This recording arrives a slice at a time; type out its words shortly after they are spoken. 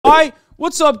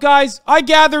What's up, guys? I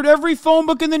gathered every phone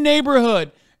book in the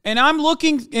neighborhood, and I'm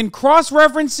looking and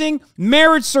cross-referencing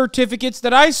marriage certificates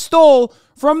that I stole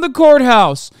from the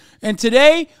courthouse. And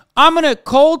today, I'm going to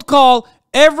cold call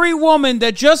every woman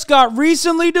that just got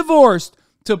recently divorced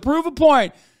to prove a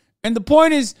point. And the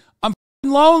point is, I'm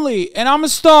lonely, and I'm a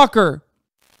stalker.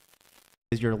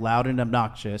 You're loud and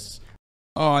obnoxious.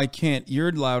 Oh, I can't. You're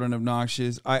loud and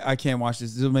obnoxious. I can't watch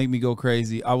this. This will make me go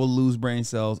crazy. I will lose brain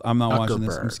cells. I'm not watching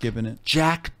this. I'm skipping it.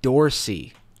 Jack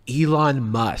Dorsey, Elon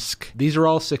Musk. These are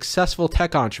all successful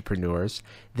tech entrepreneurs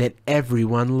that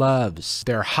everyone loves.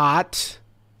 They're hot.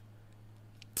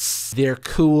 They're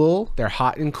cool. They're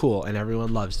hot and cool, and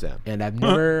everyone loves them. And I've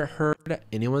never heard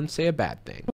anyone say a bad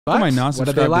thing. But am I not what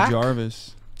do they subscribed lack? to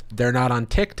Jarvis? They're not on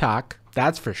TikTok.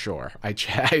 That's for sure. I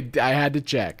had to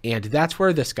check. And that's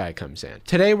where this guy comes in.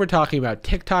 Today we're talking about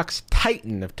TikTok's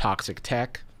titan of toxic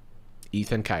tech,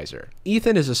 Ethan Kaiser.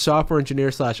 Ethan is a software engineer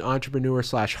slash entrepreneur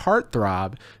slash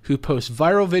heartthrob who posts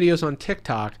viral videos on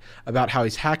TikTok about how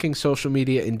he's hacking social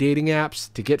media and dating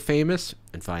apps to get famous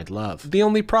and find love. The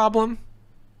only problem?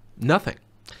 Nothing.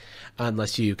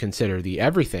 Unless you consider the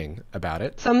everything about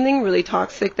it. Something really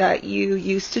toxic that you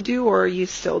used to do or you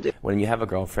still do. When you have a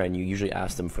girlfriend, you usually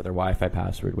ask them for their Wi-Fi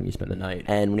password when you spend the night.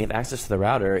 And when you have access to the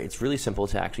router, it's really simple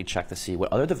to actually check to see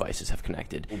what other devices have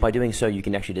connected. By doing so, you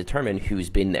can actually determine who's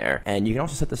been there. And you can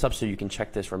also set this up so you can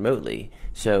check this remotely.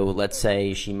 So let's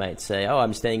say she might say, oh,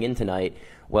 I'm staying in tonight.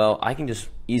 Well, I can just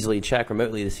easily check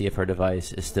remotely to see if her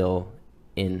device is still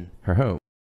in her home.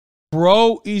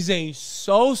 Bro is a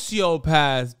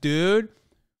sociopath, dude.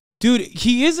 Dude,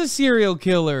 he is a serial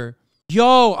killer.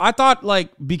 Yo, I thought,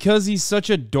 like, because he's such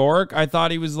a dork, I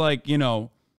thought he was, like, you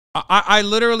know, I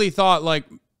literally thought, like,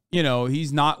 you know,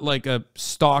 he's not, like, a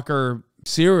stalker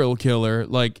serial killer.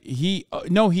 Like,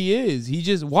 no, he is. He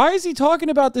just, why is he talking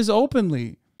about this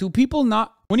openly? Do people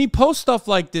not, when he posts stuff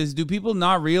like this, do people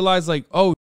not realize, like,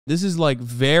 oh, this is like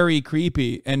very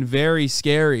creepy and very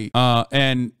scary.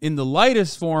 And in the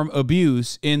lightest form,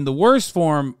 abuse. In the worst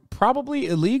form, probably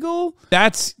illegal.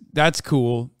 That's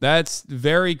cool. That's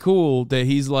very cool that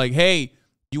he's like, hey,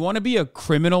 you want to be a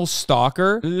criminal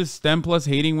stalker? This is STEM plus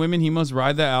hating women. He must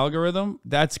ride the algorithm.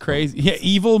 That's crazy. Yeah,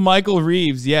 evil Michael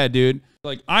Reeves. Yeah, dude.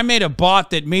 Like, I made a bot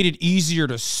that made it easier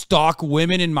to stalk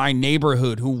women in my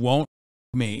neighborhood who won't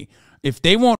me. If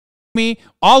they won't me,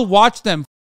 I'll watch them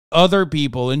other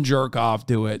people and jerk off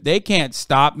to it. They can't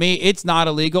stop me. It's not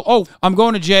illegal. Oh, I'm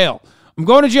going to jail. I'm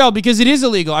going to jail because it is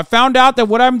illegal. I found out that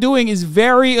what I'm doing is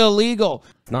very illegal.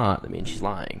 It's not. I mean, she's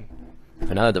lying.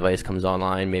 If another device comes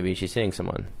online, maybe she's seeing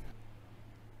someone.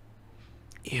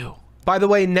 Ew. By the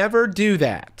way, never do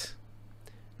that.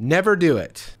 Never do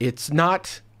it. It's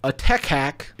not a tech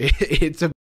hack. It's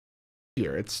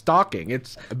stalking.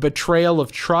 It's a betrayal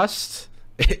of trust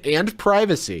and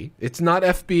privacy. It's not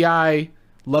FBI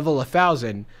level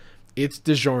 1000, it's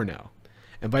DiGiorno.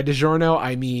 And by DiGiorno,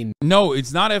 I mean... No,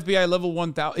 it's not FBI level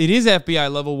 1000. It is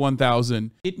FBI level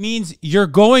 1000. It means you're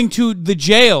going to the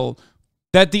jail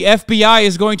that the FBI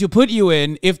is going to put you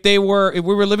in if we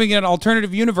were living in an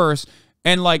alternative universe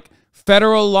and, like,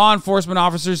 federal law enforcement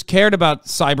officers cared about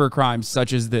cyber crimes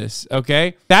such as this,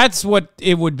 okay? That's what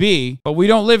it would be, but we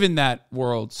don't live in that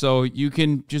world, so you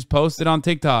can just post it on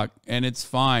TikTok, and it's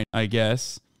fine, I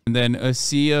guess. And then a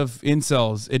sea of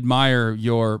incels admire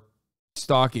your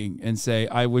stalking and say,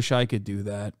 I wish I could do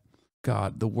that.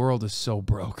 God, the world is so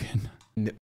broken.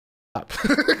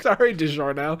 Sorry,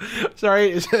 DiGiorno.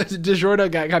 Sorry, DiGiorno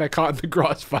got kind of caught in the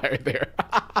crossfire there.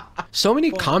 So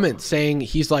many comments saying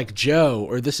he's like Joe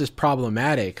or this is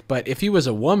problematic, but if he was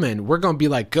a woman, we're going to be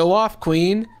like, go off,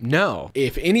 queen. No,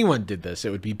 if anyone did this, it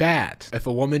would be bad. If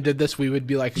a woman did this, we would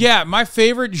be like, yeah, my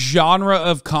favorite genre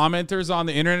of commenters on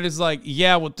the internet is like,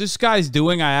 yeah, what this guy's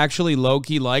doing, I actually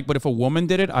low-key like, but if a woman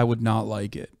did it, I would not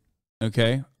like it.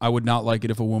 Okay? I would not like it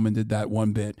if a woman did that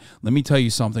one bit. Let me tell you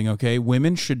something, okay?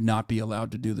 Women should not be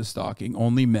allowed to do the stalking.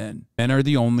 Only men. Men are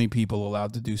the only people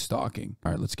allowed to do stalking.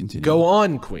 All right, let's continue. Go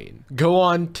on, queen. Go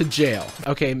on to jail.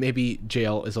 Okay, maybe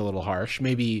jail is a little harsh.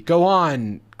 Maybe go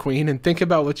on, queen, and think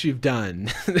about what you've done.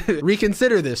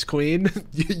 Reconsider this, queen.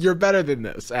 You're better than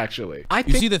this, actually.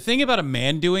 You see, the thing about a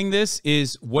man doing this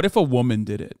is, what if a woman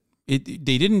did it?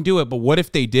 They didn't do it, but what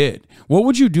if they did? What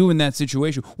would you do in that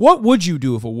situation? What would you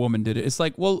do if a woman did it? It's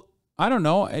like, well, I don't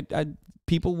know.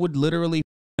 People would literally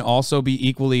also be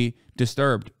equally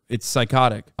disturbed. It's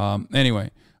psychotic.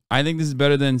 Anyway, I think this is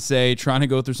better than, say, trying to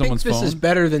go through someone's phone. This is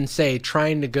better than, say,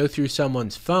 trying to go through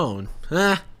someone's phone.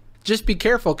 Just be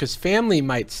careful because family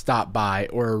might stop by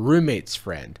or a roommate's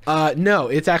friend. No,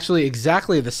 it's actually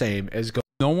exactly the same as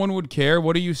No one would care.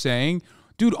 What are you saying?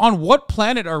 Dude, on what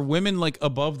planet are women, like,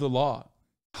 above the law?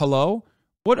 Hello?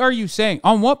 What are you saying?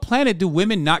 On what planet do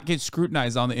women not get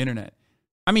scrutinized on the internet?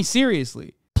 I mean,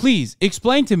 seriously, please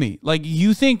explain to me. Like,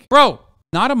 you think, bro,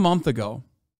 not a month ago,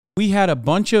 we had a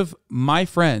bunch of my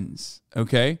friends,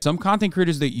 okay, some content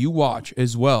creators that you watch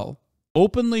as well,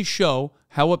 openly show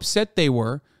how upset they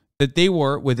were that they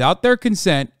were, without their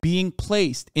consent, being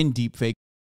placed in deepfake.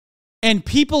 And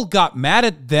people got mad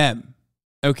at them,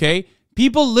 okay?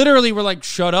 People literally were like,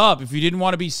 shut up. If you didn't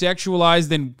want to be sexualized,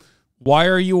 then why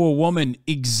are you a woman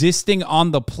existing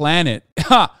on the planet?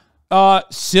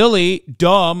 Silly,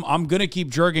 dumb. I'm going to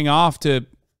keep jerking off to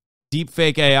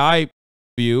deepfake AI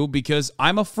you because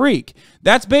I'm a freak.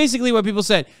 That's basically what people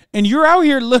said. And you're out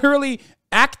here literally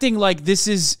acting like this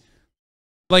is,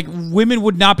 like, women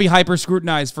would not be hyper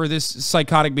scrutinized for this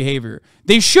psychotic behavior.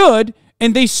 They should,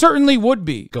 and they certainly would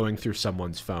be. Going through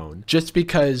someone's phone. Just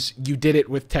because you did it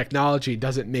with technology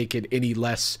doesn't make it any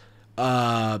less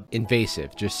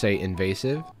invasive. Just say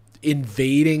invasive.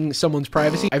 Invading someone's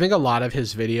privacy. I think a lot of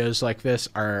his videos like this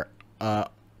are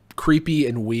creepy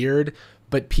and weird,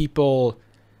 but people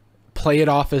play it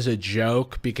off as a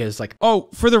joke because, like, oh,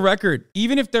 for the record,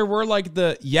 even if there were like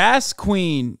the Yas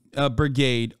Queen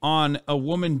brigade on a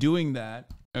woman doing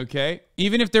that, okay,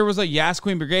 even if there was a Yas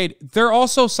Queen brigade, they're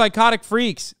also psychotic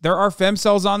freaks. There are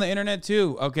femcells on the internet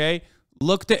too, okay?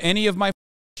 Look to any of my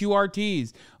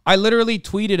QRTs. I literally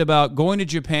tweeted about going to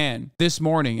Japan this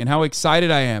morning and how excited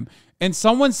I am. And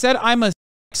someone said I'm a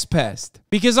sex pest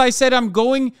because I said I'm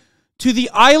going to the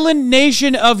island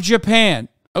nation of Japan,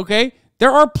 okay? There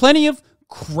are plenty of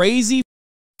crazy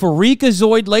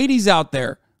freakazoid ladies out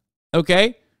there,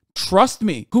 okay? Trust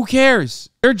me. Who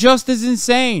cares? They're just as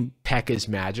insane. Tech is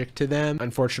magic to them.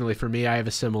 Unfortunately for me, I have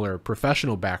a similar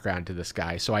professional background to this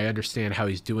guy, so I understand how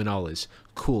he's doing all his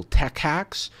cool tech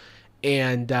hacks,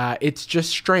 and it's just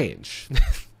strange.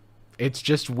 It's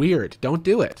just weird. Don't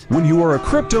do it. When you are a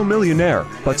crypto millionaire,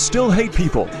 but still hate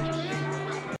people.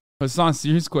 Hasan,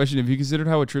 serious question. Have you considered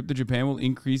how a trip to Japan will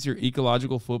increase your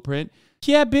ecological footprint?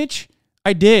 Yeah, bitch,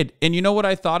 I did. And you know what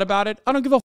I thought about it? I don't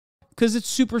give a f, because it's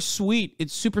super sweet.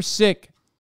 It's super sick.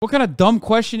 What kind of dumb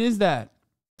question is that?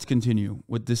 Let's continue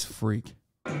with this freak.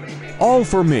 All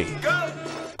for me.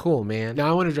 Cool, man. Now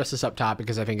I want to address this up top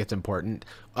because I think it's important.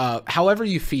 However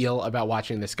you feel about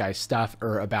watching this guy's stuff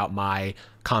or about my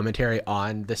commentary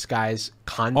on this guy's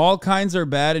content. All kinds are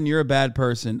bad and you're a bad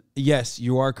person. Yes,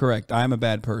 you are correct. I am a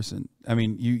bad person. I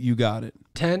mean, you got it.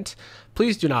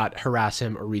 Please do not harass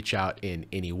him or reach out in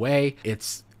any way.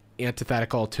 It's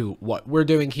antithetical to what we're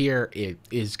doing here. It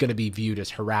is going to be viewed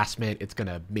as harassment. It's going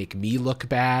to make me look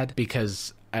bad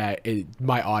because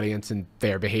my audience and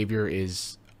their behavior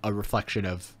is a reflection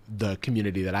of the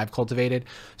community that I've cultivated.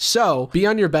 So be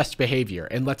on your best behavior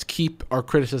and let's keep our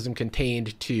criticism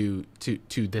contained to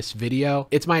this video.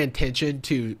 It's my intention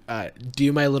to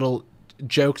do my little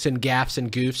jokes and gaffes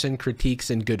and goofs and critiques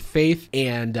in good faith,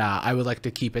 and I would like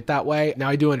to keep it that way. Now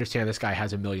I do understand this guy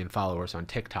has 1 million followers on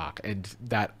TikTok, and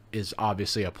that is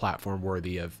obviously a platform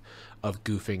worthy of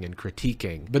goofing and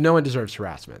critiquing, but no one deserves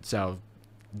harassment, so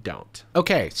don't.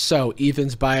 Okay, so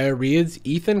Ethan's bio reads,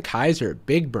 Ethan Kaiser,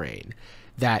 big brain.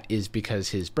 That is because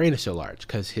his brain is so large,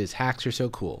 because his hacks are so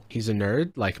cool. He's a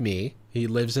nerd like me. He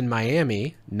lives in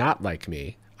Miami, not like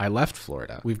me. I left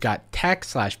Florida. We've got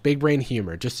tech/big brain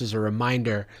humor, just as a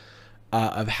reminder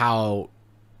of how,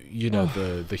 you know,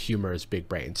 the humor is big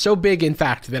brain. So big, in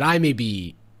fact, that I may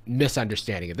be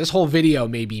misunderstanding it. This whole video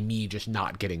may be me just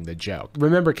not getting the joke.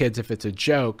 Remember, kids, if it's a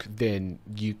joke, then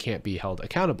you can't be held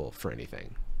accountable for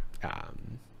anything.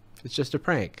 It's just a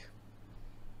prank,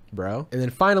 bro. And then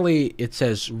finally, it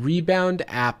says Rebound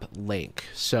app link.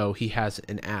 So he has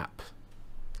an app.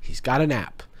 He's got an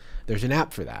app. There's an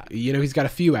app for that. You know, he's got a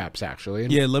few apps actually.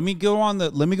 Yeah, let me go on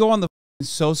the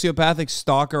sociopathic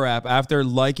stalker app after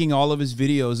liking all of his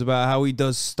videos about how he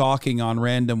does stalking on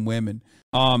random women.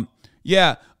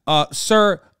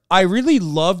 Sir, I really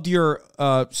loved your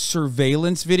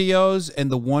surveillance videos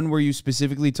and the one where you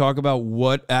specifically talk about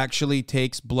what actually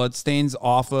takes bloodstains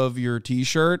off of your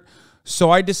t-shirt.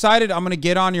 So I decided I'm going to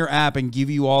get on your app and give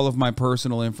you all of my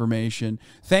personal information.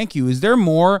 Thank you. Is there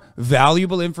more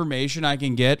valuable information I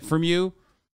can get from you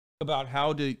about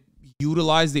how to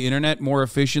utilize the internet more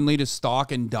efficiently to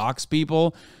stalk and dox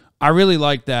people? I really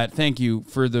like that. Thank you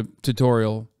for the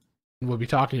tutorial. We'll be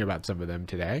talking about some of them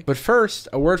today. But first,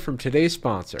 a word from today's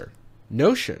sponsor,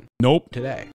 Notion. Nope.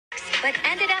 Today. But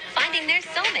ended up finding their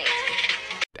soulmate.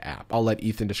 App. I'll let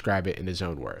Ethan describe it in his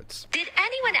own words. Did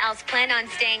anyone else plan on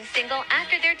staying single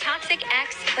after their toxic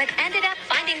ex, but ended up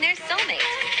finding their soulmate?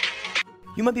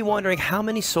 You might be wondering how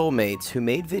many soulmates who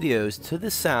made videos to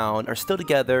this sound are still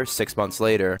together 6 months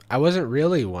later. I wasn't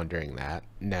really wondering that.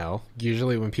 No.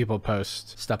 Usually when people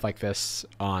post stuff like this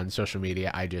on social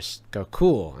media, I just go,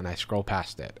 cool, and I scroll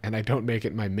past it. And I don't make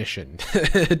it my mission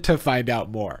to find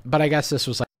out more. But I guess this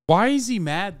was like... Why is he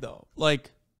mad, though?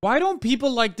 Like, why don't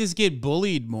people like this get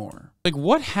bullied more? Like,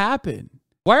 what happened?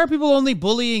 Why are people only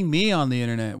bullying me on the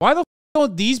internet? Why the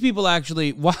don't these people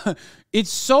actually... Why? It's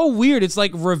so weird. It's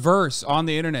like reverse on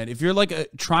the internet. If you're like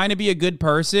trying to be a good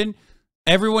person,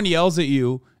 everyone yells at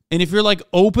you. And if you're like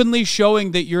openly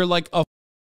showing that you're like a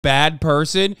bad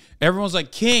person, everyone's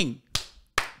like, King,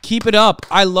 keep it up.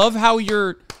 I love how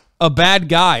you're a bad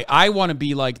guy. I want to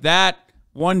be like that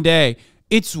one day.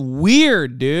 It's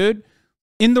weird, dude.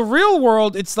 In the real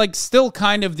world, it's like still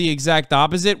kind of the exact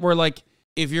opposite, where like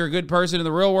if you're a good person in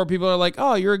the real world, people are like,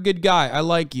 oh, you're a good guy. I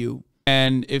like you.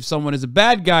 And if someone is a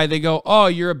bad guy, they go, oh,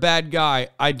 you're a bad guy.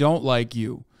 I don't like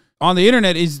you. On the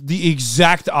internet is the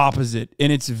exact opposite.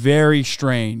 And it's very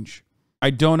strange. I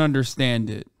don't understand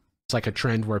it. It's like a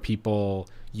trend where people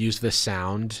use the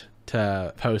sound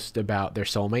to post about their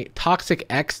soulmate. Toxic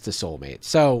X to soulmate.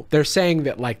 So they're saying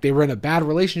that like they were in a bad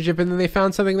relationship and then they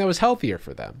found something that was healthier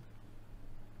for them.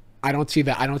 I don't see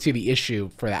that. I don't see the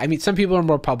issue for that. I mean, some people are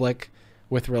more public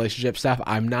with relationship stuff.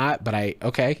 I'm not, but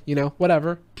okay, you know,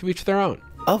 whatever. To each their own.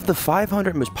 Of the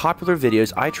 500 most popular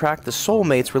videos, I tracked the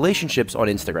soulmates' relationships on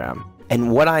Instagram.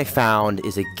 And what I found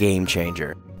is a game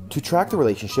changer. To track the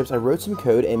relationships, I wrote some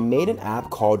code and made an app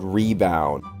called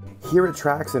Rebound. Here it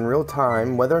tracks in real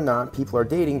time whether or not people are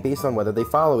dating based on whether they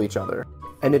follow each other.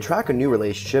 And to track a new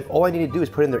relationship, all I need to do is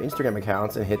put in their Instagram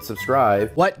accounts and hit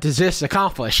subscribe. What does this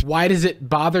accomplish? Why does it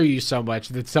bother you so much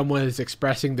that someone is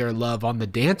expressing their love on the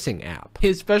dancing app?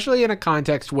 Especially in a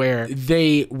context where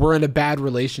they were in a bad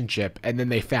relationship and then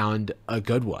they found a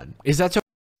good one. Is that so?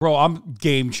 Bro, I'm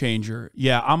game changer.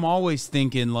 Yeah, I'm always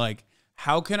thinking like,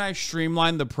 how can I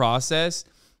streamline the process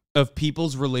of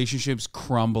people's relationships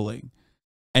crumbling?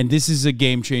 And this is a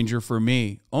game changer for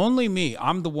me. Only me.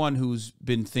 I'm the one who's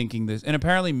been thinking this. And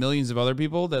apparently millions of other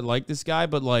people that like this guy.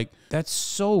 But like, that's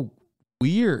so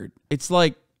weird. It's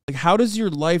like how does your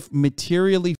life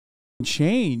materially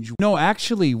change? No,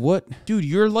 actually, what? Dude,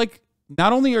 you're like,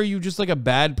 not only are you just like a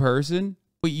bad person,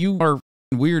 but you are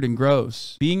weird and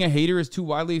gross. Being a hater is too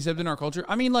widely accepted in our culture.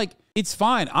 I mean, like, it's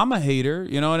fine. I'm a hater.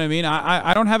 You know what I mean?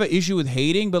 I don't have an issue with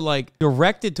hating, but like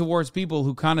directed towards people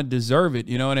who kind of deserve it.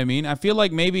 You know what I mean? I feel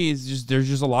like maybe it's just, there's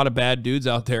just a lot of bad dudes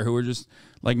out there who are just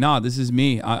like, nah, this is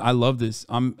me. I love this.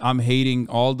 I'm hating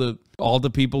all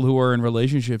the people who are in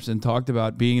relationships and talked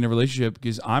about being in a relationship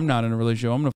because I'm not in a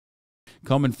relationship. I'm going to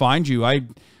come and find you.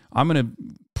 I'm going to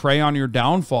prey on your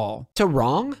downfall. So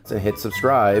wrong? And hit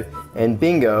subscribe, and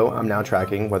bingo, I'm now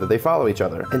tracking whether they follow each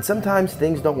other. And sometimes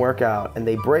things don't work out, and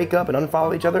they break up and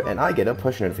unfollow each other, and I get a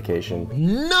push notification.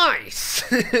 Nice!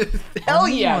 Hell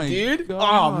yeah, dude!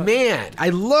 God. Oh man, I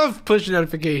love push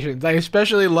notifications. I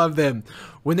especially love them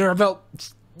when they're about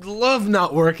love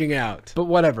not working out. But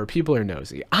whatever, people are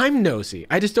nosy. I'm nosy.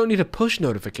 I just don't need a push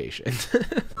notification.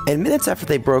 And minutes after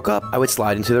they broke up, I would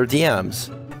slide into their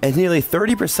DMs. And nearly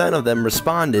 30% of them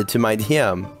responded to my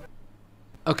DM.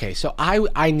 Okay, so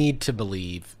I need to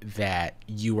believe that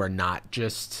you are not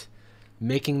just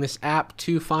making this app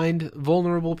to find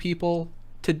vulnerable people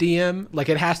to DM. Like,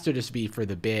 it has to just be for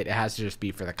the bit. It has to just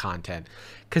be for the content.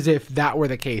 Because if that were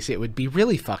the case, it would be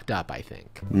really fucked up, I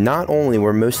think. Not only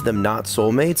were most of them not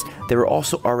soulmates, they were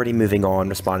also already moving on,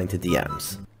 responding to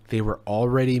DMs. They were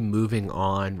already moving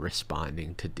on,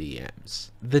 responding to DMs.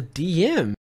 The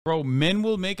DM... Bro, men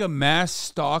will make a mass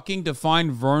stalking to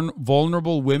find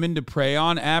vulnerable women to prey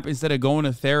on app instead of going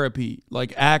to therapy.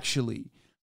 Like, actually.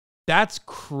 That's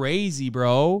crazy,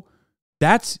 bro.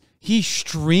 He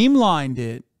streamlined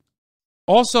it.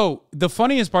 Also, the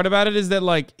funniest part about it is that,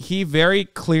 like, he very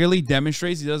clearly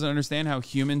demonstrates he doesn't understand how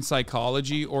human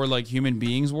psychology or, like, human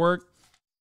beings work.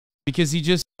 Because he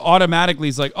just automatically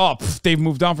is like, oh, they've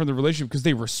moved on from the relationship because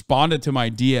they responded to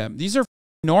my DM. These are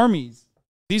normies.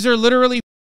 These are literally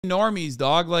normies,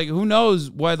 dog. Like, who knows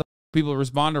why the people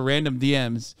respond to random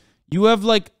DMs? You have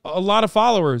like a lot of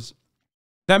followers.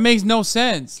 That makes no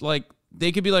sense. Like,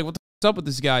 they could be like, what the fuck's up with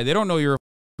this guy? They don't know you're a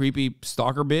creepy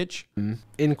stalker bitch.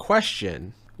 In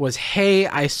question was, hey,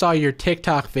 I saw your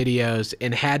TikTok videos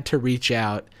and had to reach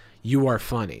out. You are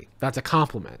funny. That's a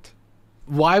compliment.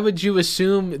 Why would you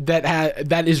assume that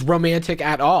that is romantic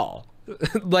at all?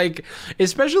 Like,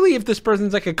 especially if this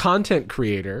person's like a content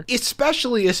creator,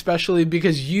 especially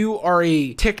because you are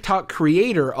a TikTok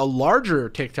creator, a larger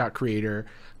TikTok creator,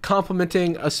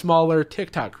 complimenting a smaller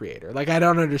TikTok creator. Like, I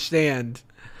don't understand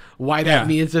why that Yeah.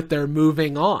 means that they're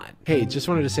moving on. Hey, just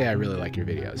wanted to say I really like your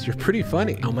videos. You're pretty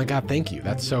funny. Oh my God, thank you.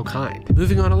 That's so kind.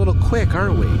 Moving on a little quick,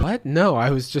 aren't we? What? No, I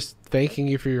was just thanking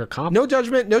you for your comment. No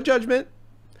judgment, no judgment.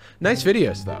 Nice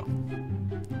videos though.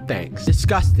 Thanks.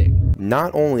 Disgusting.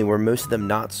 Not only were most of them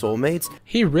not soulmates,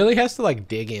 He really has to like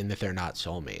dig in that they're not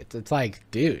soulmates. It's like,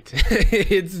 dude,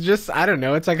 it's just, I don't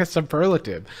know. It's like a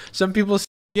superlative. Some people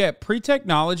Yeah,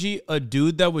 pre-technology, a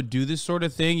dude that would do this sort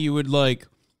of thing, you would like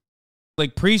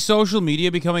pre-social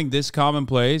media becoming this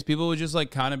commonplace, people would just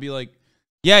like kind of be like,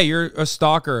 yeah, you're a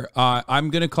stalker. I'm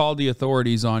going to call the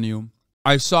authorities on you.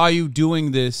 I saw you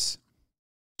doing this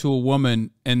to a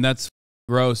woman and that's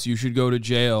gross. You should go to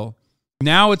jail.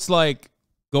 Now it's like,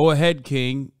 go ahead,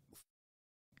 King.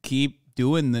 Keep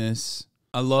doing this.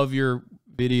 I love your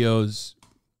videos.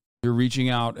 You're reaching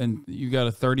out and you got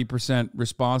a 30%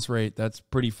 response rate. That's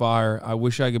pretty fire. I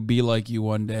wish I could be like you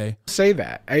one day. say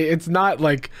that. It's not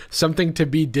like something to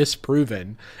be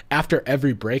disproven after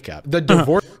every breakup. The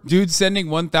divorce Dude sending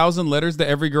 1,000 letters to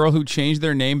every girl who changed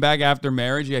their name back after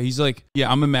marriage. Yeah, he's like,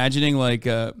 yeah, I'm imagining like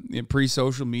a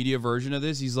pre-social media version of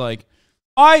this. He's like,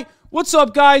 what's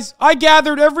up, guys? I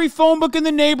gathered every phone book in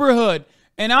the neighborhood,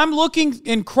 and I'm looking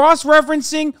and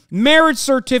cross-referencing marriage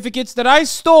certificates that I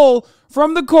stole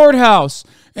from the courthouse.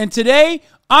 And today,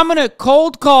 I'm going to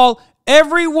cold call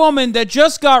every woman that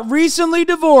just got recently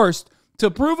divorced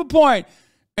to prove a point.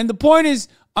 And the point is,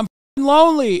 I'm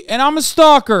lonely, and I'm a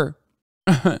stalker.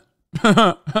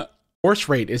 divorce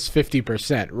rate is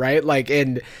 50%, right? Like,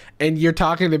 and you're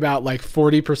talking about like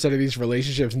 40% of these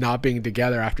relationships not being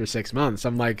together after 6 months.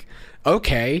 I'm like,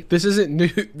 okay, this isn't new.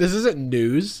 This isn't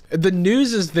news. The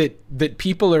news is that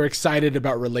people are excited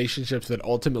about relationships that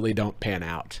ultimately don't pan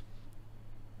out.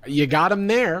 You got him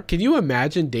there. Can you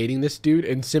imagine dating this dude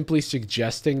and simply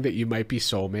suggesting that you might be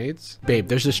soulmates? Babe,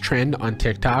 there's this trend on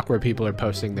TikTok where people are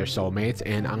posting their soulmates,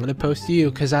 and I'm gonna post you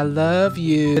because I love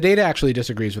you. The data actually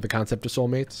disagrees with the concept of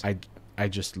soulmates. I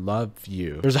just love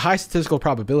you. There's a high statistical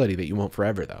probability that you won't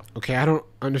forever though. Okay, I don't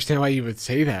understand why you would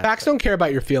say that. Facts don't care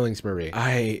about your feelings, Marie.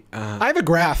 I have a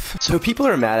graph. so people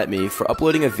are mad at me for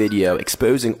uploading a video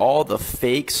exposing all the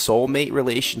fake soulmate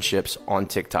relationships on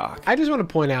TikTok. I just want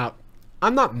to point out,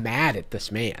 I'm not mad at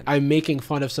this man. I'm making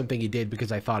fun of something he did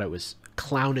because I thought it was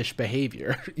clownish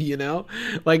behavior, you know?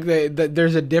 Like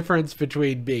there's a difference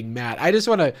between being mad. I just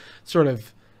want to sort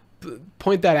of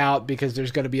point that out because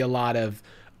there's going to be a lot of,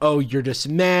 oh, you're just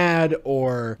mad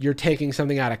or you're taking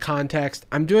something out of context.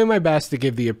 I'm doing my best to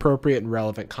give the appropriate and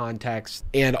relevant context.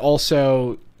 And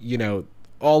also, you know,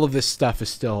 all of this stuff is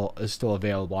still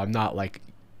available. I'm not like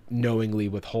knowingly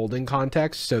withholding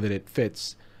context so that it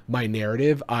fits my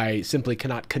narrative. I simply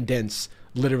cannot condense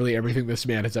literally everything this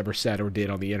man has ever said or did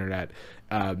on the internet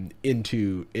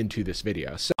into this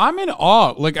video. So I'm in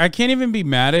awe. Like, I can't even be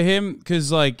mad at him because,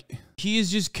 like, he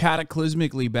is just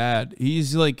cataclysmically bad.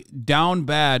 He's, like, down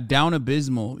bad, down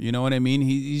abysmal. You know what I mean?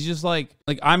 He's just, like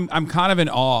I'm kind of in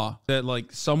awe that,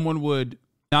 like, someone would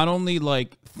not only,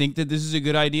 like, think that this is a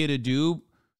good idea to do,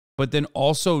 but then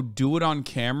also do it on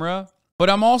camera. But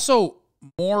I'm also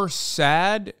more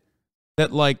sad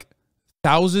that like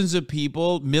thousands of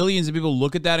people, millions of people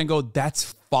look at that and go,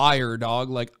 that's fire, dog.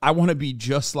 Like, I want to be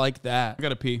just like that. I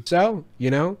gotta pee. So, you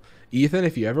know, Ethan,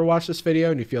 if you ever watch this video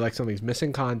and you feel like something's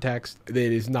missing context, it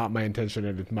is not my intention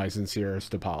and it's my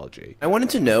sincerest apology. I wanted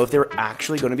to know if they were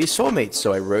actually going to be soulmates,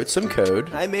 so I wrote some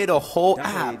code. I made a whole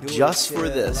app just for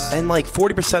this. And like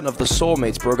 40% of the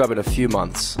soulmates broke up in a few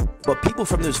months. But people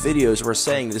from those videos were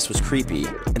saying this was creepy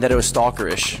and that it was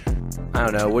stalkerish. I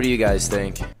don't know, what do you guys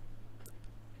think?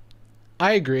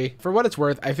 I agree. For what it's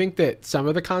worth, I think that some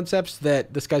of the concepts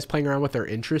that this guy's playing around with are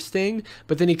interesting,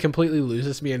 but then he completely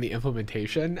loses me in the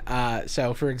implementation.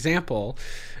 So, for example,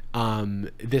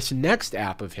 this next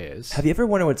app of his... Have you ever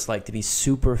wondered what it's like to be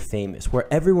super famous,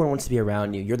 where everyone wants to be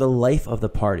around you? You're the life of the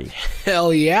party.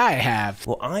 Hell yeah, I have.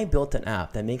 Well, I built an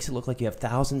app that makes it look like you have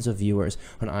thousands of viewers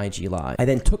on IG Live. I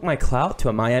then took my clout to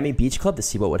a Miami beach club to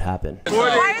see what would happen.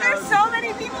 Why are there so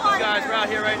many people on here? Guys, we're out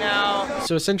here right now.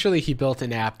 So essentially, he built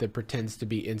an app that pretends to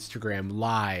be Instagram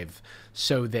Live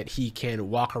so that he can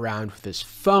walk around with his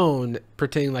phone,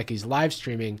 pretending like he's live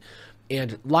streaming,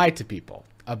 and lie to people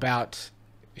about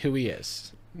who he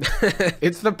is.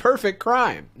 It's the perfect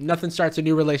crime. Nothing starts a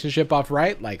new relationship off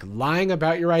right like lying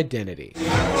about your identity.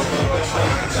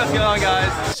 Let's get on,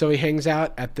 guys. So he hangs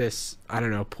out at this, I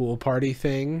don't know, pool party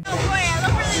thing. Oh boy, I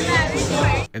look really bad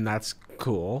anyway. And that's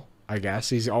cool, I guess.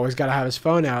 He's always got to have his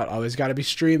phone out, always got to be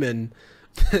streaming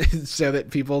so that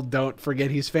people don't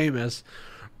forget he's famous.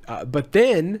 But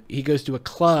then he goes to a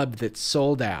club that's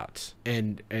sold out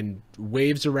and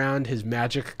waves around his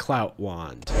magic clout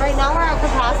wand. Right now we're at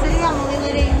capacity. I'm only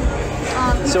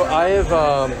letting. So I have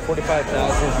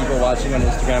 45,000 people watching on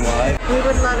Instagram Live. We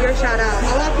would love your shout out.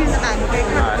 I'll help you in the back. Okay,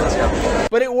 come on. Let's go.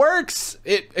 But it works.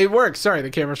 It works. Sorry, the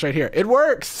camera's right here. It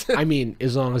works. I mean,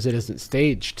 as long as it isn't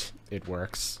staged, it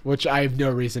works. Which I have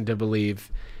no reason to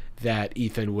believe that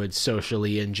Ethan would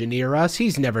socially engineer us.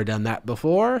 He's never done that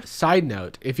before. Side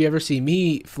note, if you ever see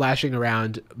me flashing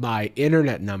around my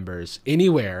internet numbers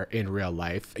anywhere in real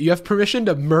life, you have permission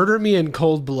to murder me in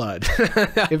cold blood.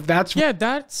 If that's... Yeah,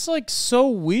 that's like so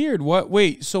weird.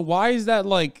 Wait, so why is that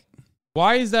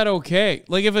okay?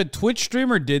 Like if a Twitch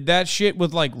streamer did that shit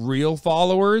with like real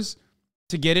followers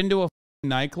to get into a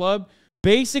nightclub,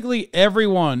 basically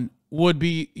everyone would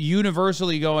be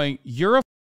universally going, you're a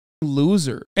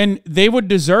loser, and they would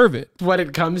deserve it. What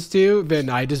it comes to,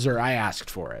 then I asked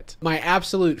for it. My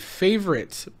absolute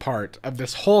favorite part of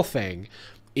this whole thing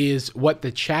is what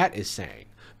the chat is saying,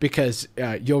 because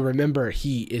you'll remember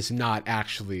he is not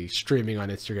actually streaming on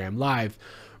Instagram Live,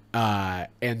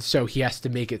 and so he has to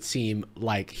make it seem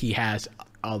like he has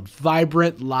a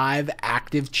vibrant, live,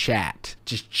 active chat,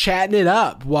 just chatting it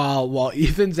up while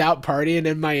Ethan's out partying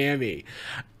in Miami.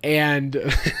 And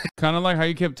kind of like how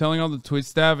you kept telling all the Twitch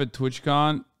staff at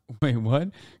TwitchCon. Wait,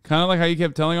 what? Kind of like how you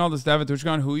kept telling all the staff at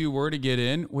TwitchCon who you were to get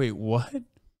in. Wait, what?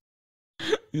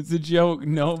 It's a joke.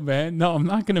 No, man. No, I'm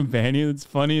not gonna ban you. It's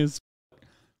funny as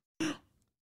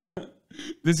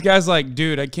this guy's like,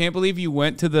 dude, I can't believe you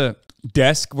went to the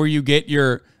desk where you get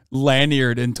your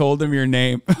lanyard and told him your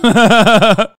name.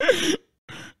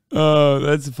 Oh,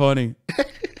 that's funny.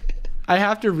 I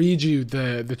have to read you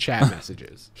the chat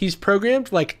messages. He's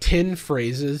programmed like 10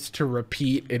 phrases to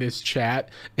repeat in his chat,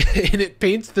 and it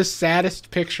paints the saddest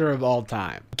picture of all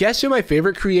time. Guess who my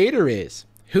favorite creator is?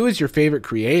 Who is your favorite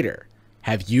creator?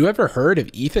 Have you ever heard of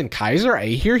Ethan Kaiser? I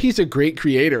hear he's a great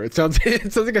creator. It sounds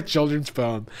like a children's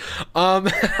poem.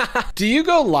 Do you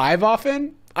go live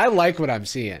often? I like what I'm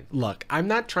seeing. Look, I'm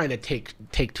not trying to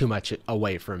take too much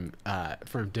away from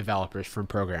developers, from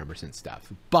programmers and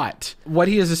stuff. But what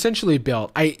he has essentially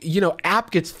built, app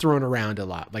gets thrown around a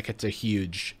lot, like it's a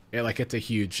huge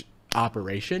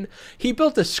operation. He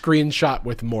built a screenshot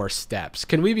with more steps.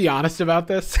 Can we be honest about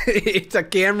this? It's a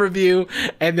camera view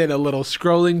and then a little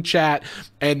scrolling chat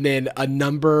and then a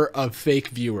number of fake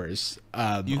viewers.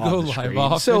 You go live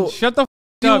often. So shut the.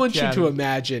 I want you to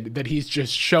imagine that he's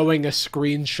just showing a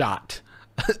screenshot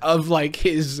of like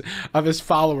his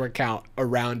follower count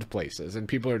around places, and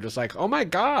people are just like, oh my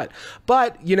god.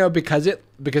 But because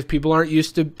people aren't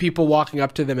used to people walking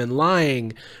up to them and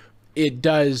lying, it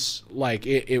does, like,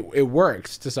 it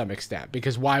works to some extent,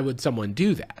 because why would someone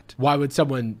do that? Why would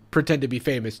someone pretend to be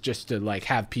famous just to like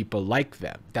have people like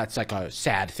them? That's like a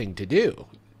sad thing to do,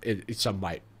 some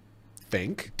might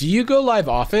think. Do you go live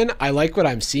often? I like what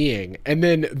I'm seeing. And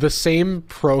then the same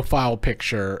profile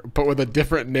picture but with a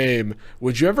different name.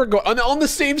 Would you ever go on the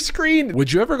same screen?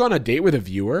 Would you ever go on a date with a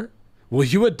viewer? Will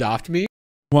you adopt me?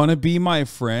 Want to be my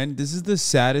friend? This is the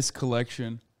saddest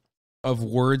collection of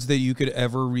words that you could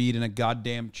ever read in a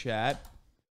goddamn chat.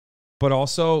 But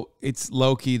also, it's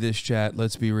low-key, this chat,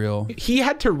 let's be real. He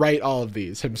had to write all of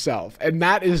these himself, and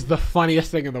that is the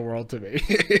funniest thing in the world to me.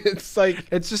 It's like,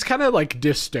 it's just kind of like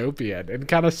dystopian and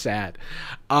kind of sad.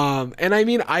 And I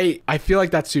mean, I feel like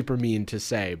that's super mean to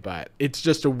say, but it's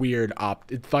just a weird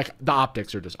it's like the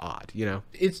optics are just odd,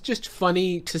 It's just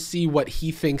funny to see what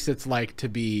he thinks it's like to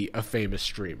be a famous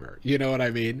streamer, you know what I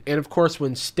mean? And of course,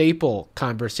 when staple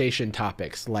conversation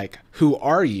topics like, who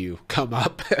are you, come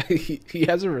up, he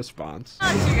has a response.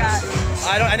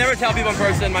 I never tell people in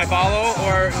person my follow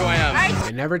or who I am.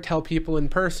 I never tell people in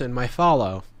person my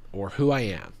follow or who I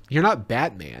am. You're not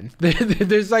Batman.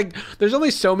 There's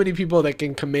only so many people that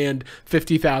can command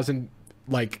 50,000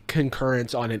 like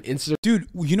concurrence on an Instagram. Dude,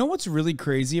 you know what's really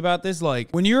crazy about this? Like,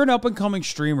 when you're an up and coming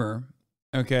streamer,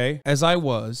 okay, as I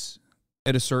was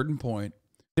at a certain point,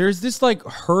 there's this like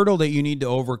hurdle that you need to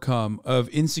overcome of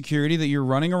insecurity that you're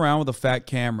running around with a fat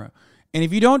camera. And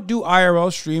if you don't do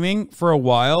IRL streaming for a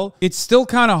while, it's still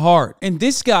kind of hard. And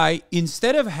this guy,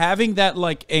 instead of having that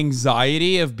like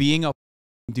anxiety of being a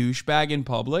douchebag in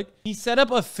public, he set up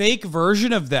a fake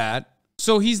version of that.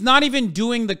 So he's not even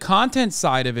doing the content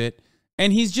side of it.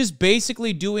 And he's just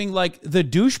basically doing like the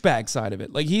douchebag side of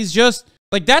it. Like he's just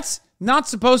like, that's not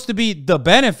supposed to be the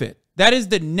benefit. That is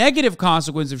the negative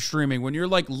consequence of streaming, when you're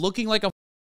like looking like a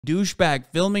douchebag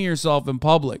filming yourself in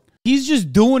public. He's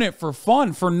just doing it for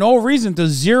fun, for no reason, to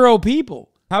 0 people.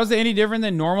 How is it any different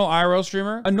than normal IRL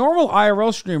streamer? A normal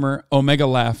IRL streamer, Omega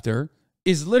Laughter,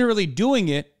 is literally doing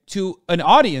it to an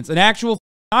audience, an actual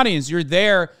audience. You're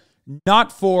there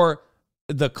not for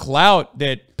the clout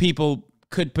that people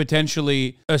could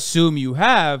potentially assume you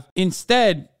have.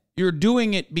 Instead, you're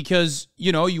doing it because,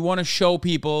 you know, you want to show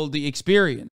people the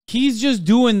experience. He's just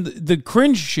doing the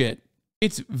cringe shit.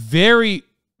 It's very,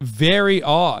 very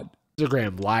odd.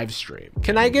 Instagram live stream.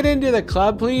 Can I get into the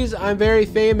club, please? I'm very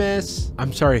famous.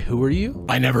 I'm sorry, who are you?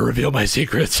 I never reveal my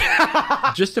secrets.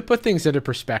 Just to put things into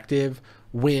perspective,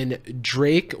 when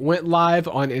Drake went live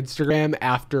on Instagram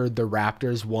after the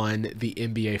Raptors won the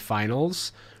NBA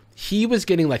Finals, he was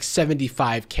getting like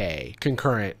 75K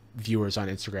concurrent viewers on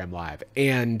Instagram Live.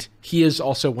 And he is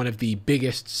also one of the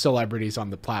biggest celebrities on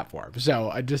the platform.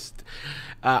 So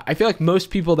I feel like most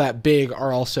people that big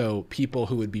are also people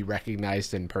who would be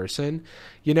recognized in person,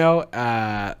 you know,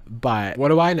 but what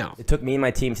do I know? It took me and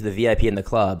my team to the VIP in the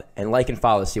club, and like and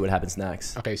follow to see what happens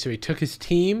next. Okay, so he took his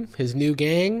team, his new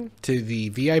gang, to the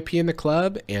VIP in the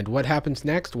club, and what happens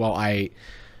next? Well,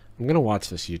 I'm gonna watch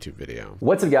this YouTube video.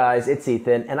 What's up, guys? It's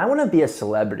Ethan, and I want to be a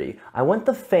celebrity. I want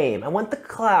the fame, I want the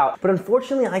clout, but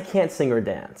unfortunately I can't sing or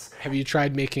dance. Have you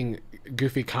tried making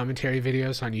goofy commentary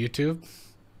videos on YouTube?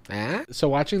 So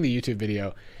watching the YouTube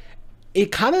video,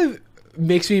 it kind of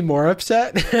makes me more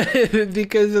upset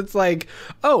because it's like,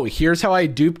 oh, here's how I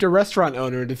duped a restaurant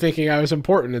owner into thinking I was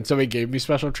important, and so he gave me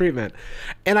special treatment.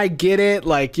 And I get it,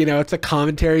 like, you know, it's a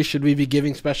commentary. Should we be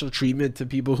giving special treatment to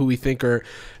people who we think are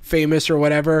famous or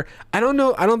whatever? I don't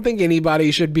know. I don't think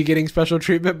anybody should be getting special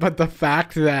treatment, but the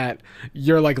fact that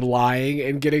you're like lying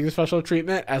and getting special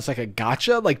treatment as like a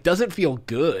gotcha, like, doesn't feel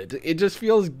good. It just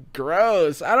feels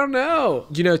gross. I don't know.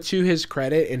 You know, to his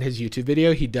credit, in his YouTube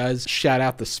video, he does shout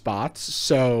out the spots.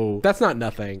 So that's not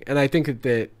nothing. And I think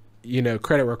that, you know,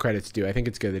 credit where credit's due. I think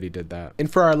it's good that he did that.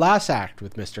 And for our last act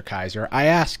with Mr. Kaiser, I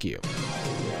ask you,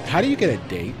 how do you get a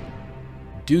date?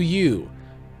 Do you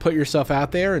put yourself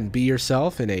out there and be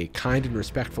yourself in a kind and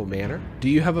respectful manner? Do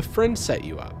you have a friend set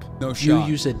you up? No shot. Do you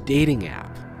use a dating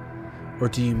app? Or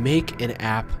do you make an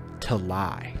app to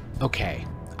lie? Okay.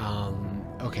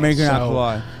 Okay. Make an app to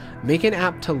lie. Make an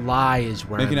app to lie is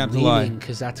where I'm leaning,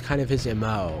 because that's kind of his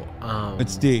MO.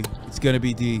 It's D. It's gonna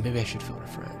be D. Maybe I should phone a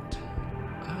friend.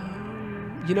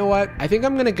 You know what? I think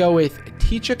I'm gonna go with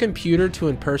teach a computer to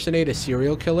impersonate a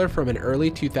serial killer from an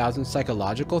early 2000s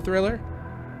psychological thriller.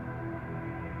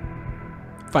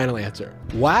 Final answer.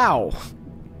 Wow.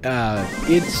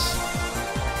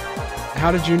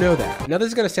 How did you know that? Now, this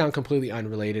is going to sound completely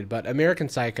unrelated, but American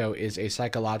Psycho is a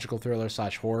psychological thriller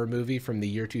 / horror movie from the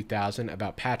year 2000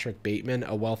 about Patrick Bateman,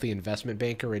 a wealthy investment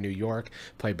banker in New York,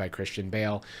 played by Christian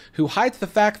Bale, who hides the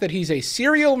fact that he's a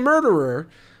serial murderer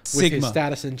with his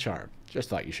status and charm. Just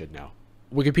thought you should know.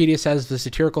 Wikipedia says the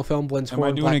satirical film blends horror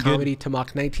and black comedy to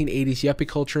mock 1980s yuppie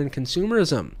culture and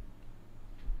consumerism.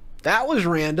 That was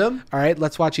random. All right,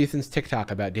 let's watch Ethan's TikTok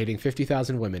about dating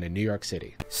 50,000 women in New York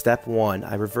City. Step 1,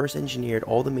 I reverse engineered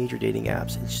all the major dating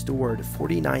apps and stored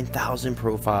 49,000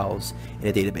 profiles in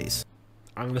a database.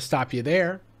 I'm going to stop you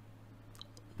there.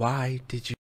 Why did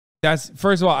you?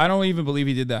 First of all, I don't even believe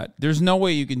he did that. There's no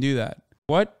way you can do that.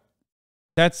 What?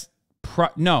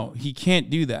 No, he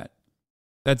can't do that.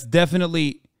 That's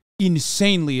definitely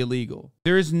insanely illegal.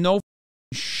 There is no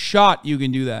shot you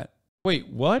can do that. Wait,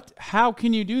 what? How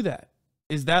can you do that?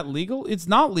 Is that legal? It's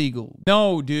not legal.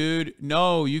 No, dude.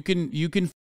 No, you can.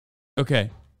 Okay.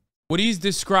 What he's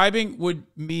describing would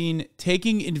mean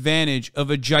taking advantage of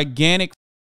a gigantic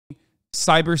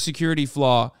cybersecurity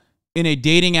flaw in a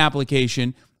dating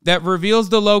application that reveals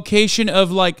the location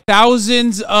of like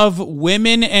thousands of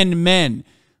women and men.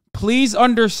 Please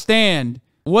understand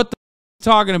what the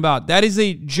talking about. That is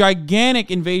a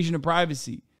gigantic invasion of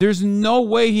privacy. There's no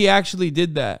way he actually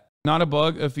did that. Not a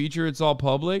bug, a feature, it's all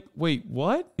public. Wait,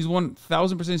 what? He's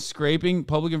 1000% scraping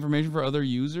public information for other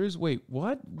users? Wait,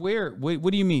 what? Where? Wait,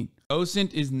 what do you mean?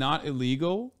 OSINT is not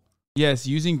illegal? Yes,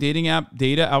 using dating app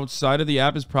data outside of the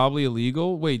app is probably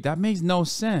illegal. Wait, that makes no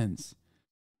sense.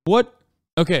 What?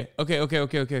 Okay.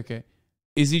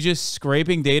 Is he just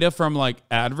scraping data from like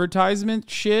advertisement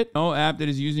shit? No app that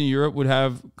is used in Europe would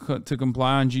have to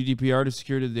comply on GDPR to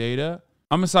secure the data.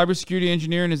 I'm a cybersecurity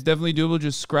engineer and it's definitely doable.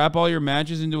 Just scrap all your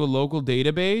matches into a local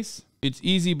database. It's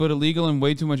easy but illegal and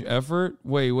way too much effort.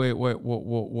 Wait,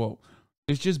 whoa.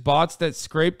 It's just bots that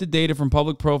scrape the data from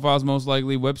public profiles most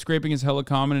likely. Web scraping is hella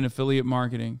common in affiliate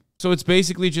marketing. So it's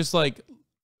basically just like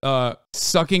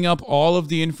sucking up all of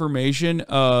the information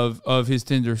of his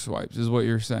Tinder swipes is what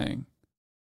you're saying.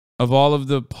 Of all of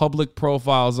the public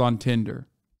profiles on Tinder.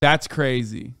 That's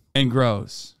crazy and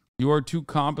gross. You are too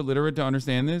comp illiterate to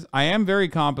understand this. I am very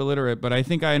comp illiterate, but I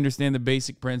think I understand the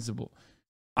basic principle.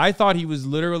 I thought he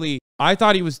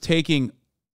was taking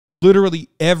literally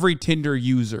every Tinder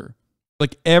user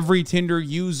like every Tinder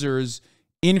user's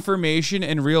information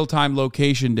and real-time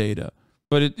location data.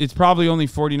 But it's probably only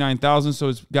 49,000, so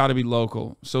it's got to be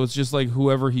local. So it's just like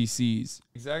whoever he sees.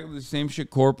 Exactly the same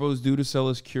shit corpos do to sell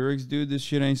us Keurigs, dude. This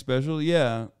shit ain't special.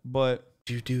 Yeah, but...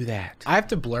 You do that. I have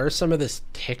to blur some of this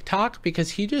TikTok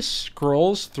because he just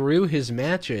scrolls through his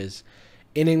matches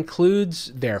and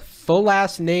includes their full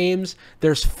last names.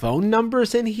 There's phone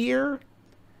numbers in here.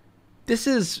 This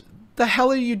is... The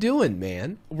hell are you doing,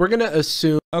 man? We're going to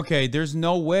assume... Okay, there's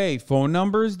no way. Phone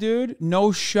numbers, dude?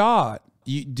 No shot.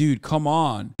 Dude, come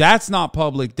on. That's not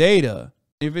public data.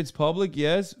 If it's public,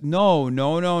 yes. No.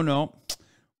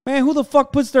 Man, who the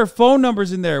fuck puts their phone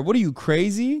numbers in there? What are you,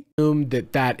 crazy?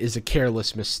 That is a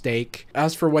careless mistake.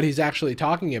 As for what he's actually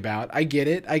talking about, I get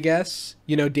it, I guess.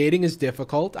 You know, dating is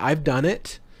difficult. I've done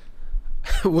it.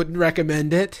 Wouldn't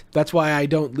recommend it. That's why I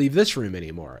don't leave this room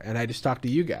anymore, and I just talk to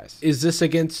you guys. Is this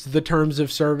against the terms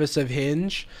of service of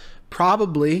Hinge?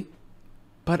 Probably,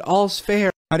 but all's fair.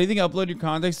 How do you think upload your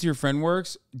contacts to your friend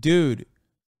works? Dude,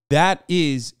 that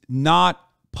is not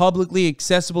publicly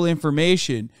accessible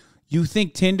information. You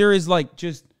think Tinder is like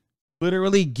just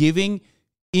literally giving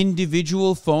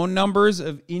individual phone numbers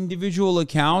of individual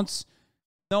accounts?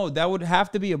 No, that would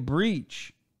have to be a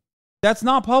breach. That's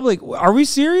not public. Are we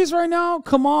serious right now?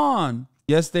 Come on.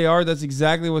 Yes, they are. That's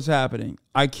exactly what's happening.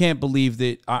 I can't believe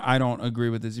that. I don't agree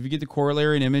with this. If you get the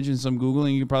corollary and image in some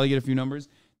Googling, you can probably get a few numbers.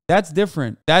 That's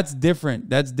different. That's different.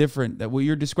 That's different. That what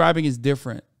you're describing is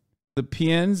different. The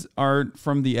PNs are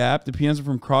from the app. The PNs are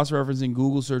from cross-referencing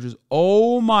Google searches.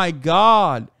 Oh my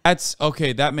God. That's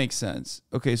okay. That makes sense.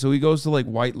 Okay. So he goes to like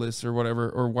whitelists or whatever,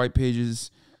 or white pages,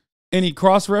 and he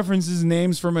cross-references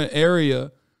names from an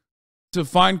area to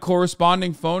find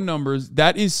corresponding phone numbers.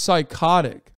 That is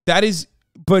psychotic. That is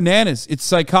bananas. It's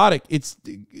psychotic. It's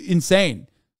insane.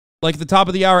 Like the top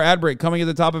of the hour ad break coming at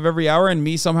the top of every hour and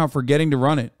me somehow forgetting to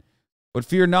run it. But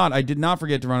fear not, I did not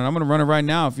forget to run it. I'm going to run it right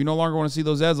now. If you no longer want to see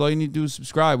those ads, all you need to do is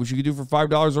subscribe, which you can do for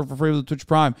 $5 or for free with Twitch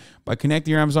Prime. By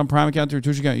connecting your Amazon Prime account to your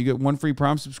Twitch account, you get one free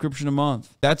Prime subscription a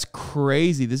month. That's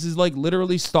crazy. This is like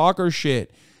literally stalker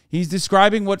shit. He's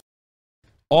describing what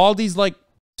all these like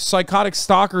psychotic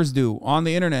stalkers do on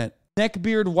the internet.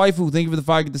 Neckbeard waifu, thank you for the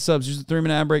 5 get the subs. Here's a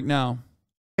 3-minute ad break now.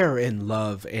 In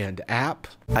love and app.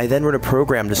 I then wrote a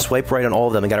program to swipe right on all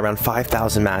of them and got around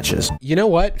 5,000 matches. You know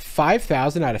what?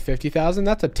 5,000 out of 50,000,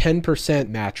 that's a 10%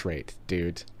 match rate,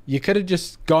 dude. You could have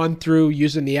just gone through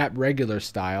using the app regular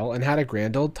style and had a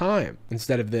grand old time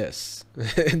instead of this.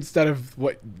 instead of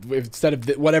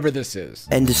whatever this is.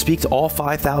 And to speak to all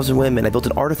 5,000 women, I built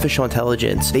an artificial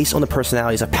intelligence based on the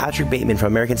personalities of Patrick Bateman from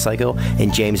American Psycho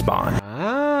and James Bond.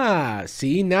 Ah,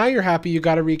 see, now you're happy you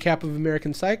got a recap of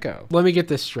American Psycho. Let me get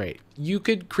this straight. You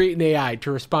could create an AI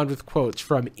to respond with quotes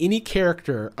from any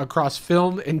character across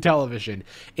film and television,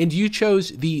 and you chose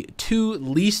the 2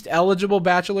 least eligible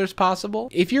bachelors possible?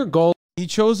 If your goal... He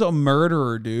chose a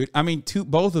murderer, dude. I mean,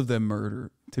 both of them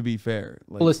murder, to be fair.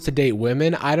 Like, is to date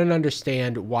women, I don't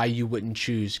understand why you wouldn't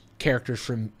choose characters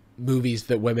from movies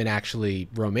that women actually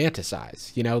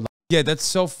romanticize, you know? Yeah, that's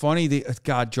so funny.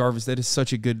 God, Jarvis, that is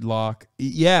such a good lock.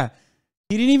 Yeah.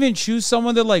 He didn't even choose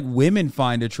someone that like women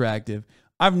find attractive.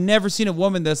 I've never seen a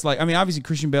woman that's like, I mean, obviously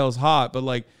Christian Bale is hot, but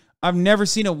like, I've never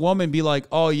seen a woman be like,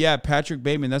 oh yeah, Patrick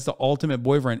Bateman, that's the ultimate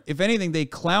boyfriend. If anything, they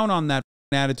clown on that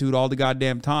attitude all the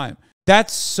goddamn time.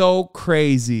 That's so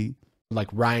crazy. Like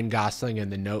Ryan Gosling in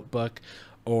The Notebook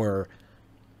or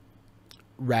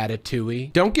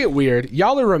Ratatouille. Don't get weird.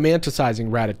 Y'all are romanticizing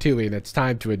Ratatouille, and it's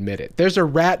time to admit it. There's a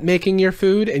rat making your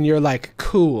food, and you're like,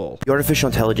 cool. The artificial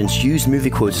intelligence used movie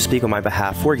quotes to speak on my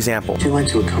behalf. For example, would you like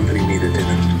to accompany me to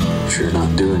dinner? If you're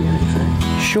not doing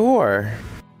anything. Sure.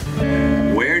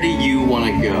 Where do you want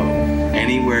to go?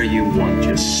 Anywhere you want.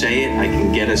 Just say it. I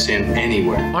can get us in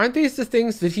anywhere. Aren't these the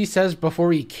things that he says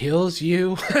before he kills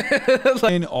you?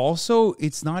 And also,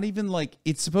 it's not even like,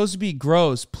 it's supposed to be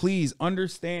gross. Please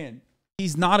understand.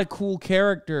 He's not a cool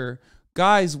character.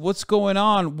 Guys, what's going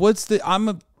on? I'm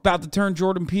about to turn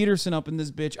Jordan Peterson up in this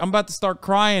bitch. I'm about to start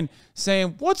crying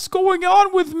saying, what's going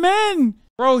on with men?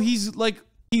 Bro, he's like,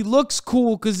 he looks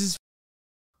cool because he's,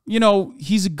 you know,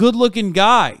 he's a good looking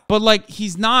guy. But like,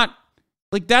 he's not,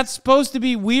 like, that's supposed to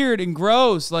be weird and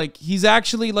gross. Like, he's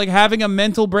actually like having a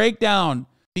mental breakdown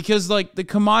because like the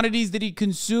commodities that he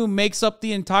consumed makes up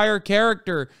the entire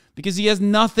character because he has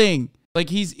nothing. Like,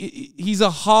 he's a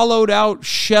hollowed out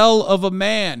shell of a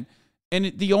man.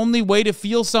 And the only way to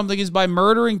feel something is by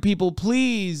murdering people.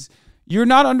 Please, you're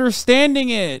not understanding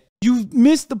it. You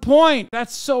missed the point.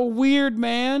 That's so weird,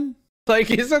 man.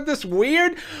 Like, isn't this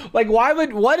weird? Like,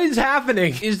 what is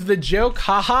happening? Is the joke,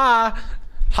 haha,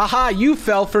 Haha, you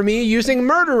fell for me using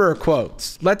murderer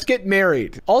quotes. Let's get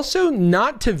married. Also,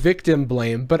 not to victim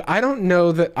blame, but I don't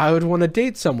know that I would want to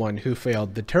date someone who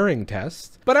failed the Turing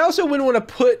test. But I also wouldn't want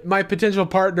to put my potential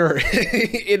partner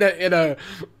in a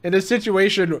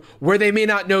situation where they may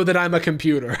not know that I'm a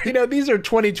computer. You know, these are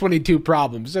 2022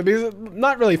 problems. So these are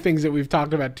not really things that we've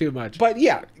talked about too much. But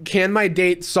yeah, can my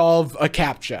date solve a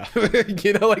CAPTCHA?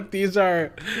 You know, like these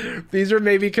are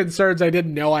maybe concerns I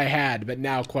didn't know I had, but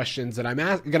now questions that I'm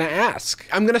gonna ask.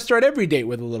 I'm gonna start every date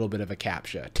with a little bit of a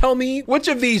CAPTCHA. Tell me, which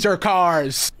of these are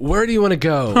cars? Where do you want to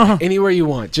go? Anywhere you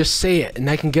want. Just say it and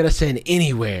I can get us in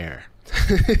anywhere.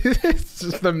 It's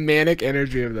just the manic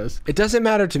energy of this. It doesn't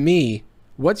matter to me.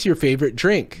 What's your favorite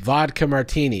drink? Vodka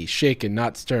martini, shaken,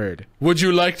 not stirred. Would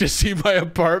you like to see my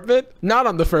apartment? Not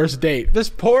on the first date. This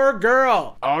poor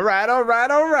girl. All right, all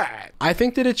right, all right. I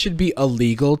think that it should be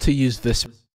illegal to use this.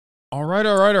 All right,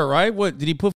 all right, all right. What, did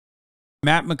he put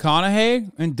Matt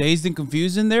McConaughey and Dazed and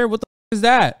Confused in there? What the f is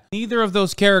that? Neither of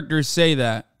those characters say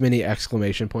that. Many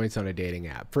exclamation points on a dating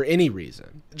app for any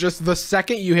reason. Just the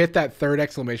second you hit that third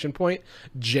exclamation point,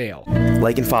 jail.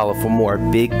 Like and follow for more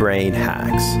big brain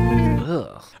hacks.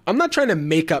 Ugh. I'm not trying to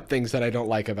make up things that I don't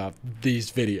like about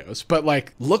these videos, but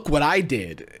like, look what I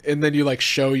did. And then you like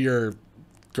show your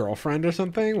girlfriend or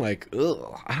something. Like,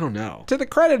 ugh, I don't know. To the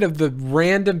credit of the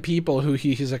random people who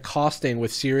he's accosting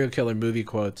with serial killer movie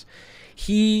quotes,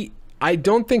 I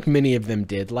don't think many of them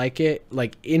did like it.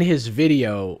 Like in his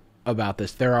video about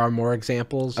this, there are more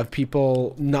examples of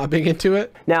people not being into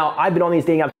it. Now, I've been on these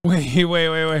dating apps.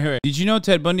 Wait. Did you know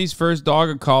Ted Bundy's first dog,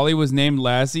 a collie, was named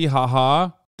Lassie? Haha.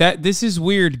 This is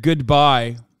weird.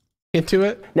 Goodbye. Into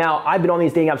it? Now, I've been on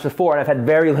these dating apps before and I've had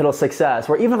very little success,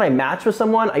 where even if I match with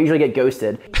someone, I usually get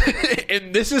ghosted.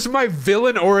 And this is my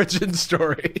villain origin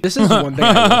story. This is one thing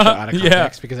I will show out of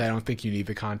context because I don't think you need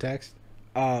the context.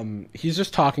 He's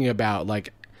just talking about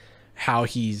like how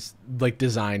he's like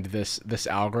designed this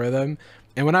algorithm.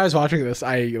 And when I was watching this,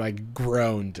 I like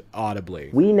groaned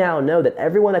audibly. We now know that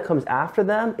everyone that comes after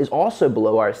them is also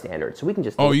below our standards. So we can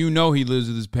just... Oh, you know he lives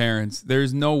with his parents.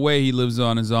 There's no way he lives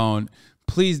on his own.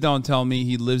 Please don't tell me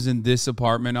he lives in this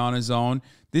apartment on his own.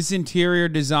 This interior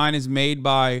design is made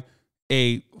by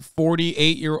a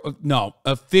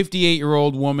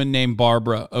 58-year-old woman named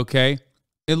Barbara, okay?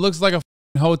 It looks like a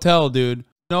hotel, dude.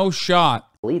 No shot.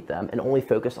 Delete them and only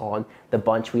focus on the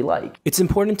bunch we like. It's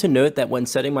important to note that when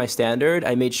setting my standard,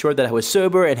 I made sure that I was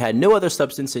sober and had no other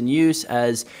substance in use,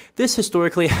 as this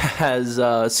historically has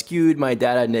skewed my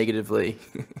data negatively.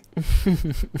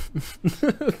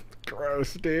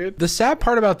 Gross, dude. The sad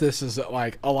part about this is that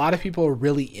like a lot of people are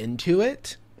really into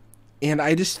it. And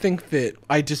I just think that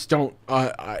I just don't,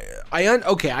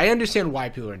 okay, I understand why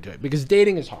people are into it, because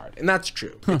dating is hard, and that's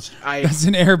true. That's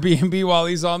an Airbnb while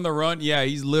he's on the run. Yeah,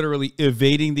 he's literally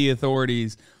evading the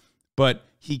authorities, but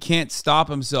he can't stop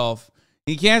himself.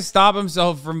 He can't stop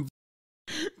himself from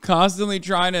constantly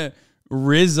trying to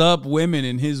rizz up women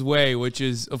in his way, which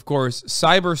is, of course,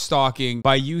 cyber stalking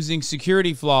by using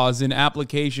security flaws in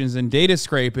applications and data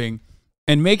scraping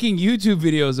and making YouTube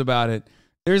videos about it.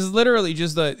 There's literally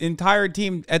just an entire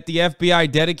team at the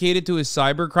FBI dedicated to his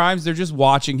cyber crimes. They're just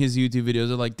watching his YouTube videos.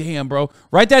 They're like, damn, bro,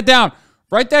 write that down.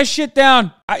 Write that shit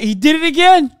down. He did it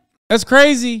again. That's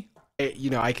crazy.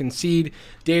 You know, I concede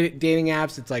dating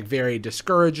apps, it's like very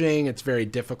discouraging. It's very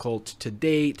difficult to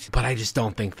date, but I just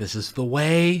don't think this is the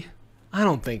way. I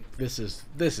don't think this is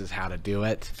how to do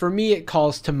it. For me, it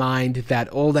calls to mind that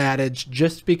old adage,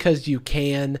 just because you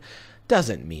can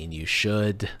doesn't mean you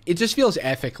should. It just feels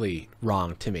ethically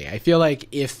wrong to me. I feel like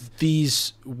if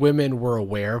these women were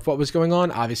aware of what was going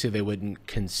on, obviously they wouldn't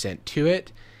consent to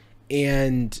it.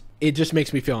 And it just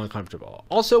makes me feel uncomfortable.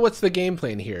 Also, what's the game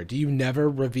plan here? Do you never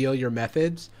reveal your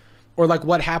methods? Or like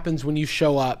what happens when you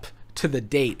show up to the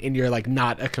date and you're like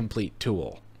not a complete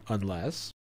tool?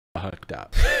 Unless hooked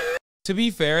up. To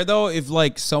be fair though, if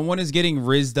like someone is getting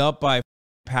rizzed up by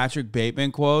Patrick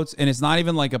Bateman quotes, and it's not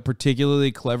even like a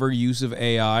particularly clever use of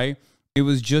AI, it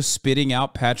was just spitting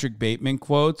out Patrick Bateman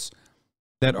quotes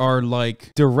that are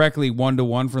like directly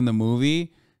one-to-one from the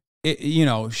movie. You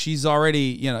know, she's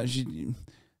already, you know,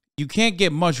 you can't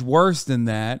get much worse than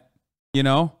that. You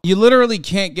know, you literally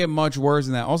can't get much worse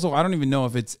than that. Also, I don't even know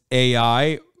if it's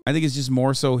AI. I think it's just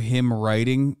more so him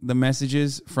writing the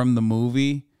messages from the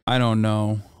movie. I don't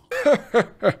know.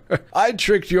 I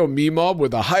tricked your memob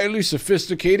with a highly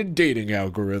sophisticated dating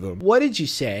algorithm. What did you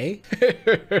say?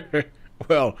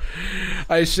 Well,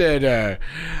 I said,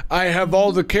 I have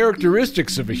all the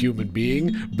characteristics of a human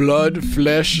being: blood,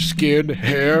 flesh, skin,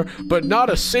 hair, but not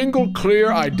a single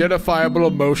clear, identifiable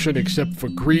emotion except for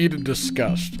greed and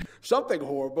disgust. Something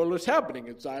horrible is happening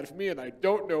inside of me, and I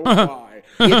don't know why.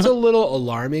 It's a little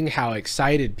alarming how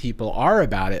excited people are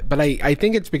about it, but I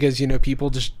think it's because, you know, people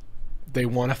just, they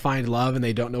want to find love and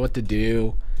they don't know what to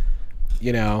do.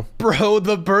 You know, bro,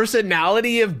 the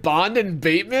personality of Bond and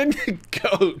Bateman,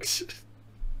 goat.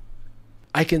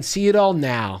 I can see it all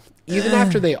now. Even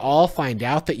after they all find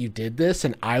out that you did this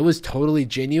and I was totally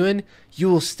genuine, you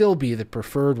will still be the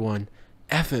preferred one.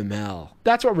 FML.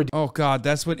 That's what we're doing. Oh God,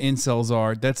 that's what incels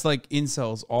are. That's like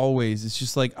incels always. It's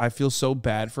just like, I feel so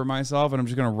bad for myself and I'm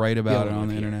just going to write about it on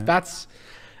the internet. That's,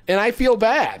 and I feel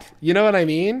bad. You know what I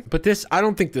mean? But this, I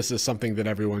don't think this is something that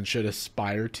everyone should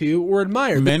aspire to or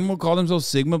admire. Men will call themselves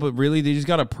Sigma, but really they just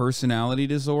got a personality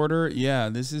disorder. Yeah,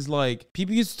 this is like,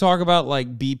 people used to talk about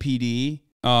like BPD,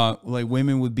 like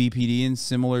women with BPD in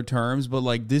similar terms, but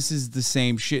like this is the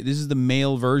same shit. This is the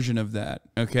male version of that.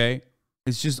 Okay.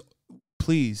 It's just,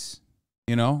 please,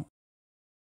 you know?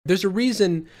 There's a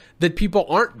reason that people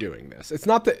aren't doing this. It's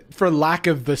not that for lack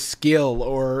of the skill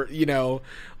or, you know,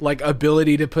 like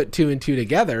ability to put two and two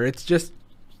together. It's just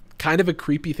kind of a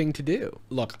creepy thing to do.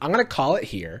 Look, I'm going to call it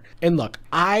here. And look,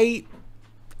 I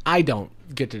don't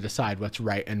get to decide what's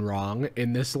right and wrong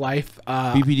in this life.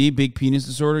 BPD, big penis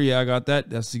disorder. Yeah, I got that.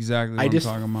 That's exactly what I'm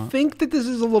talking about. I think that this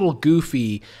is a little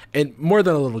goofy, and more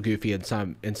than a little goofy in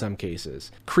some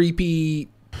cases. Creepy,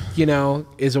 you know,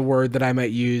 is a word that I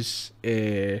might use.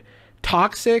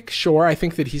 Toxic, sure. I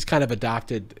think that he's kind of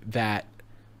adopted that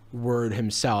word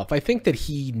himself. I think that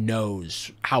he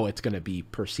knows how it's going to be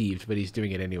perceived, but he's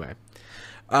doing it anyway.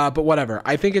 But whatever.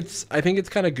 I think it's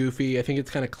kind of goofy. I think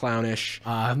it's kind of clownish.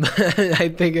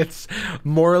 I think it's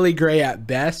morally gray at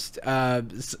best.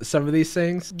 Some of these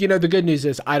things. You know, the good news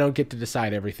is I don't get to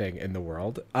decide everything in the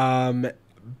world.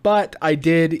 But I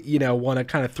did, you know, want to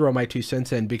kind of throw my 2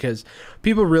 cents in because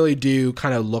people really do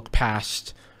kind of look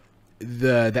past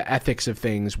the ethics of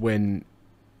things when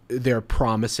they're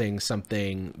promising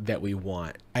something that we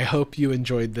want. I hope you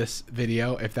enjoyed this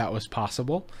video, if that was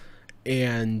possible,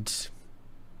 and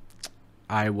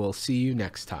I will see you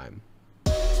next time.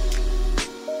 All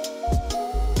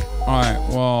right,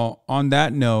 well, on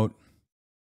that note,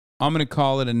 I'm going to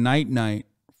call it a night-night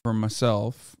for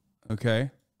myself, okay?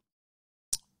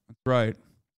 Right.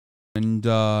 And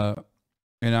I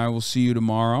will see you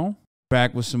tomorrow.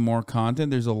 Back with some more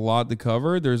content. There's a lot to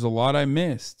cover. There's a lot I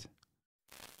missed.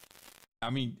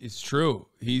 I mean, it's true.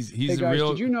 He's hey guys,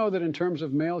 did you know that in terms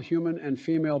of male human and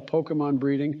female Pokemon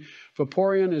breeding,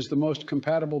 Vaporeon is the most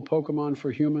compatible Pokemon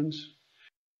for humans?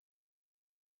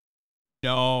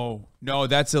 No,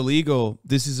 that's illegal.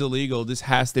 This is illegal. This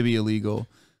has to be illegal.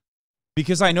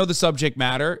 Because I know the subject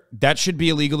matter. That should be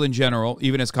illegal in general,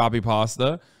 even as copy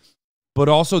pasta. But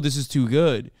also, this is too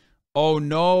good. Oh,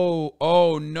 no.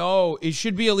 Oh, no. It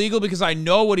should be illegal because I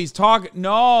know what he's talking.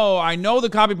 No, I know the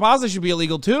copy pasta should be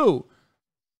illegal too.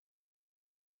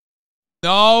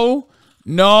 No.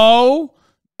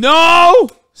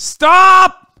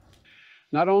 Stop!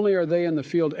 Not only are they in the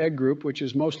field egg group, which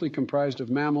is mostly comprised of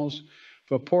mammals,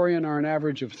 Vaporeon are an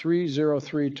average of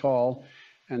 303 tall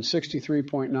and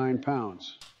 63.9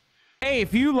 pounds. Hey,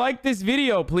 if you like this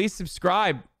video, please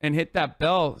subscribe and hit that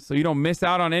bell so you don't miss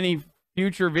out on any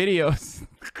future videos.